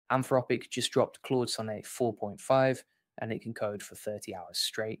Anthropic just dropped Claude Sonnet 4.5, and it can code for 30 hours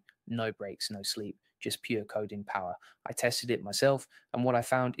straight, no breaks, no sleep, just pure coding power. I tested it myself, and what I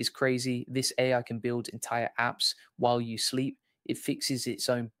found is crazy. This AI can build entire apps while you sleep. It fixes its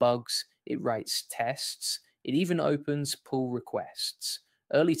own bugs, it writes tests, it even opens pull requests.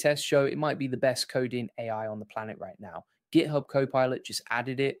 Early tests show it might be the best coding AI on the planet right now. GitHub Copilot just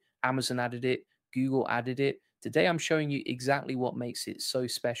added it, Amazon added it, Google added it. Today, I'm showing you exactly what makes it so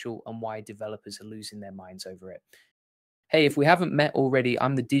special and why developers are losing their minds over it. Hey, if we haven't met already,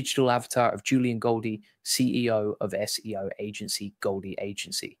 I'm the digital avatar of Julian Goldie, CEO of SEO agency Goldie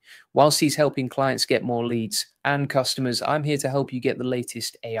Agency. Whilst he's helping clients get more leads and customers, I'm here to help you get the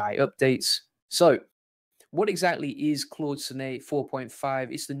latest AI updates. So, what exactly is Claude Sonnet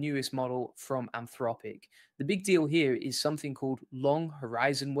 4.5? It's the newest model from Anthropic. The big deal here is something called long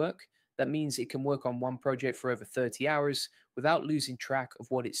horizon work. That means it can work on one project for over 30 hours without losing track of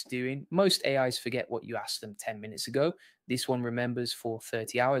what it's doing. Most AIs forget what you asked them 10 minutes ago. This one remembers for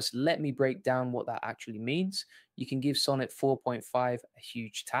 30 hours. Let me break down what that actually means. You can give Sonnet 4.5 a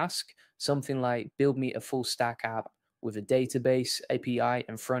huge task, something like build me a full stack app with a database, API,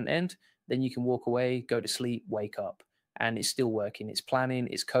 and front end. Then you can walk away, go to sleep, wake up, and it's still working. It's planning,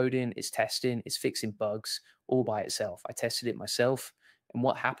 it's coding, it's testing, it's fixing bugs all by itself. I tested it myself, and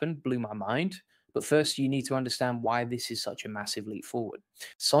what happened blew my mind. But first, you need to understand why this is such a massive leap forward.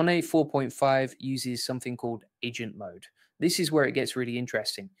 Sonnet 4.5 uses something called agent mode. This is where it gets really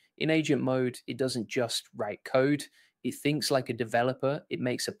interesting. In agent mode, it doesn't just write code, it thinks like a developer, it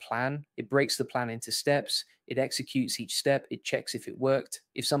makes a plan, it breaks the plan into steps, it executes each step, it checks if it worked.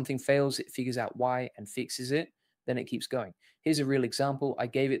 If something fails, it figures out why and fixes it, then it keeps going. Here's a real example. I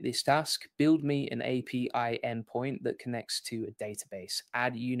gave it this task: build me an API endpoint that connects to a database,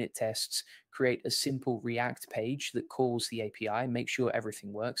 add unit tests, create a simple React page that calls the API, make sure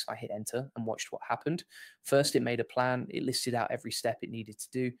everything works. I hit enter and watched what happened. First, it made a plan, it listed out every step it needed to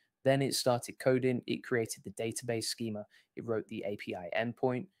do. Then it started coding, it created the database schema, it wrote the API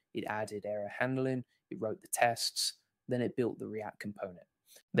endpoint, it added error handling, it wrote the tests, then it built the React component.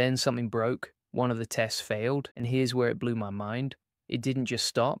 Then something broke, one of the tests failed, and here's where it blew my mind. It didn't just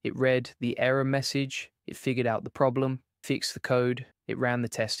stop, it read the error message, it figured out the problem, fixed the code, it ran the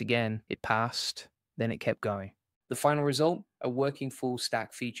test again, it passed, then it kept going. The final result, a working full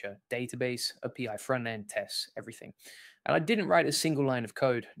stack feature, database, API front end, tests, everything. And I didn't write a single line of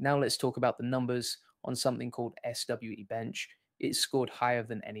code. Now let's talk about the numbers on something called SWE Bench. It scored higher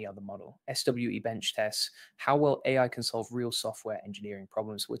than any other model. SWE Bench tests how well AI can solve real software engineering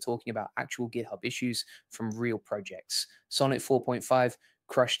problems. We're talking about actual GitHub issues from real projects. Sonnet 4.5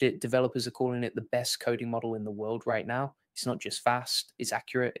 crushed it. Developers are calling it the best coding model in the world right now. It's not just fast, it's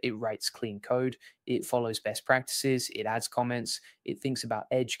accurate, it writes clean code, it follows best practices, it adds comments, it thinks about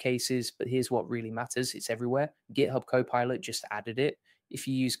edge cases, but here's what really matters: it's everywhere. GitHub Copilot just added it. If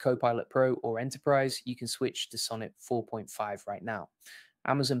you use Copilot Pro or Enterprise, you can switch to Sonnet 4.5 right now.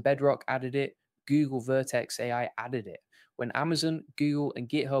 Amazon Bedrock added it, Google Vertex AI added it. When Amazon, Google, and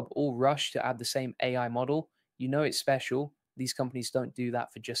GitHub all rush to add the same AI model, you know it's special. These companies don't do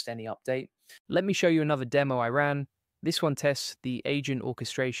that for just any update. Let me show you another demo I ran. This one tests the agent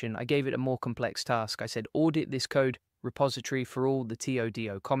orchestration. I gave it a more complex task. I said, audit this code repository for all the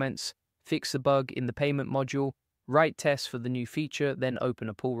TODO comments, fix the bug in the payment module, write tests for the new feature, then open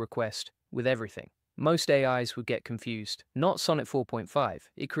a pull request with everything. Most AIs would get confused. Not Sonnet 4.5.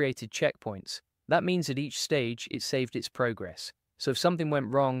 It created checkpoints. That means at each stage, it saved its progress. So if something went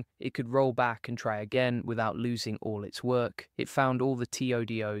wrong, it could roll back and try again without losing all its work. It found all the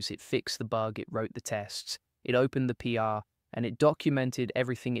TODOs, it fixed the bug, it wrote the tests. It opened the PR, and it documented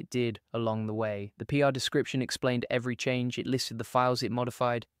everything it did along the way. The PR description explained every change, it listed the files it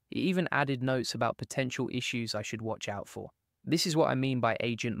modified, it even added notes about potential issues I should watch out for. This is what I mean by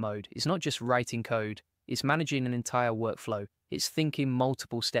agent mode. It's not just writing code, it's managing an entire workflow. It's thinking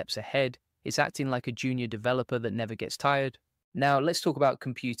multiple steps ahead, it's acting like a junior developer that never gets tired. Now, let's talk about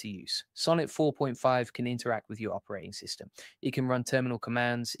computer use. Sonnet 4.5 can interact with your operating system. It can run terminal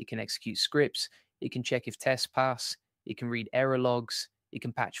commands, it can execute scripts, it can check if tests pass, it can read error logs, it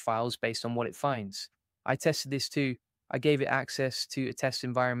can patch files based on what it finds. I tested this too. I gave it access to a test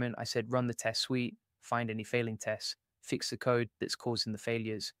environment. I said, run the test suite, find any failing tests, fix the code that's causing the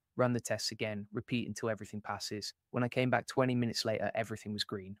failures, run the tests again, repeat until everything passes. When I came back 20 minutes later, everything was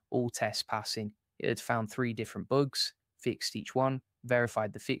green, all tests passing. It had found 3 different bugs, fixed each one,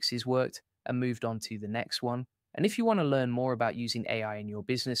 verified the fixes worked, and moved on to the next one. And if you want to learn more about using AI in your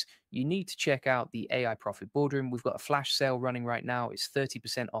business, you need to check out the AI Profit Boardroom. We've got a flash sale running right now. It's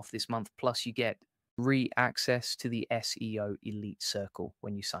 30% off this month, plus you get free access to the SEO Elite Circle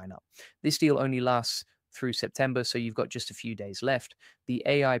when you sign up. This deal only lasts through September, so you've got just a few days left. The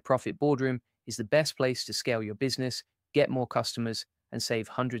AI Profit Boardroom is the best place to scale your business, get more customers, and save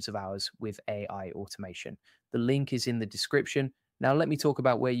hundreds of hours with AI automation. The link is in the description. Now, let me talk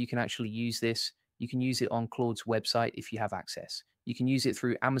about where you can actually use this. You can use it on Claude's website if you have access. You can use it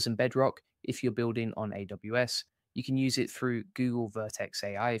through Amazon Bedrock if you're building on AWS. You can use it through Google Vertex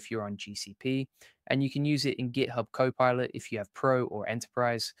AI if you're on GCP. And you can use it in GitHub Copilot if you have Pro or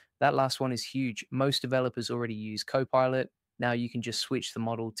Enterprise. That last one is huge. Most developers already use Copilot. Now you can just switch the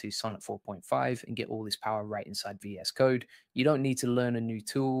model to Sonnet 4.5 and get all this power right inside VS Code. You don't need to learn a new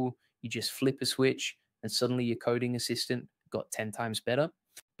tool. You just flip a switch and suddenly your coding assistant got 10 times better.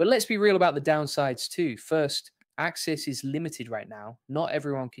 But let's be real about the downsides too. First, access is limited right now. Not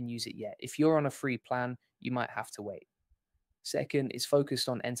everyone can use it yet. If you're on a free plan, you might have to wait. Second, it's focused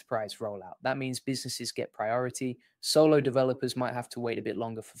on enterprise rollout. That means businesses get priority. Solo developers might have to wait a bit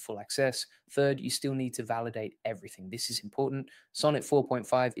longer for full access. Third, you still need to validate everything. This is important. Sonnet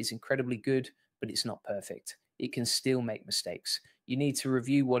 4.5 is incredibly good, but it's not perfect. It can still make mistakes. You need to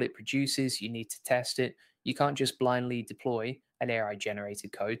review what it produces. You need to test it. You can't just blindly deploy an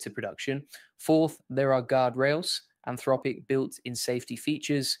AI-generated code to production. Fourth, there are guardrails. Anthropic built in safety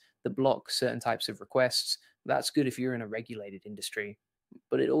features that block certain types of requests. That's good if you're in a regulated industry,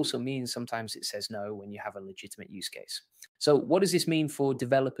 but it also means sometimes it says no when you have a legitimate use case. So, what does this mean for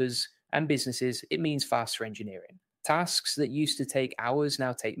developers and businesses? It means faster engineering. Tasks that used to take hours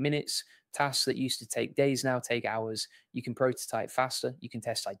now take minutes. Tasks that used to take days now take hours. You can prototype faster. You can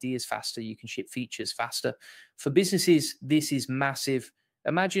test ideas faster. You can ship features faster. For businesses, this is massive.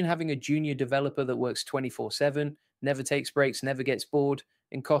 Imagine having a junior developer that works 24/7, never takes breaks, never gets bored,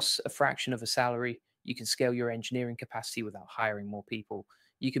 and costs a fraction of a salary. You can scale your engineering capacity without hiring more people.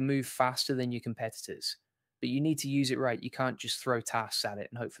 You can move faster than your competitors, but you need to use it right. You can't just throw tasks at it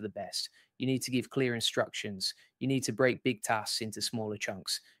and hope for the best. You need to give clear instructions. You need to break big tasks into smaller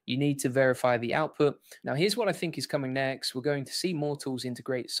chunks. You need to verify the output. Now, here's what I think is coming next. We're going to see more tools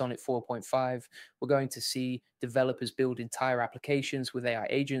integrate Sonnet 4.5. We're going to see developers build entire applications with AI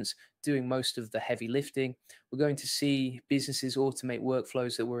agents doing most of the heavy lifting. We're going to see businesses automate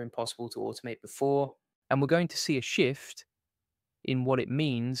workflows that were impossible to automate before. And we're going to see a shift in what it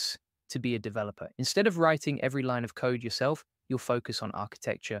means to be a developer. Instead of writing every line of code yourself, you'll focus on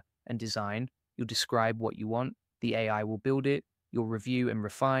architecture and design. You'll describe what you want. The AI will build it. You'll review and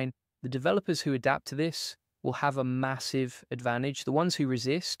refine. The developers who adapt to this will have a massive advantage. The ones who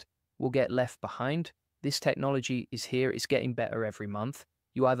resist will get left behind. This technology is here. It's getting better every month.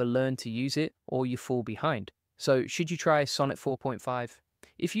 You either learn to use it or you fall behind. So should you try Sonnet 4.5?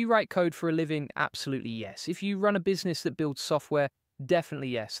 If you write code for a living, absolutely yes. If you run a business that builds software, definitely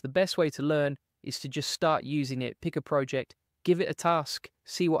yes. The best way to learn is to just start using it, pick a project, give it a task,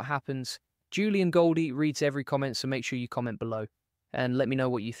 see what happens. Julian Goldie reads every comment, so make sure you comment below and let me know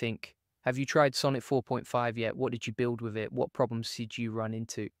what you think. Have you tried Sonnet 4.5 yet? What did you build with it? What problems did you run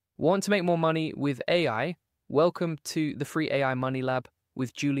into? Want to make more money with AI? Welcome to the free AI Money Lab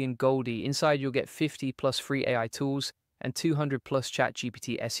with Julian Goldie. Inside, you'll get 50 plus free AI tools and 200 plus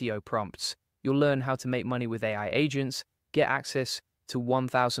ChatGPT SEO prompts. You'll learn how to make money with AI agents, get access to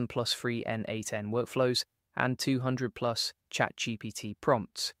 1,000 plus free N8N workflows, and 200 plus ChatGPT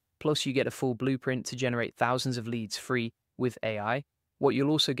prompts. Plus, you get a full blueprint to generate thousands of leads free with AI. What you'll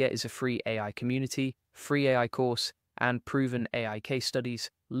also get is a free AI community, free AI course, and proven AI case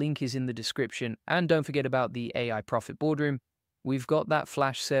studies. Link is in the description. And don't forget about the AI Profit Boardroom. We've got that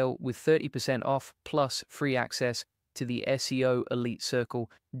flash sale with 30% off plus free access to the SEO Elite Circle.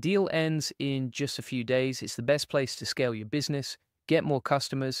 Deal ends in just a few days. It's the best place to scale your business, get more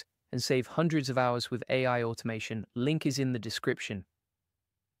customers, and save hundreds of hours with AI automation. Link is in the description.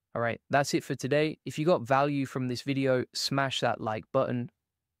 All right, that's it for today. If you got value from this video, smash that like button.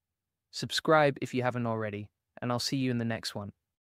 Subscribe if you haven't already, and I'll see you in the next one.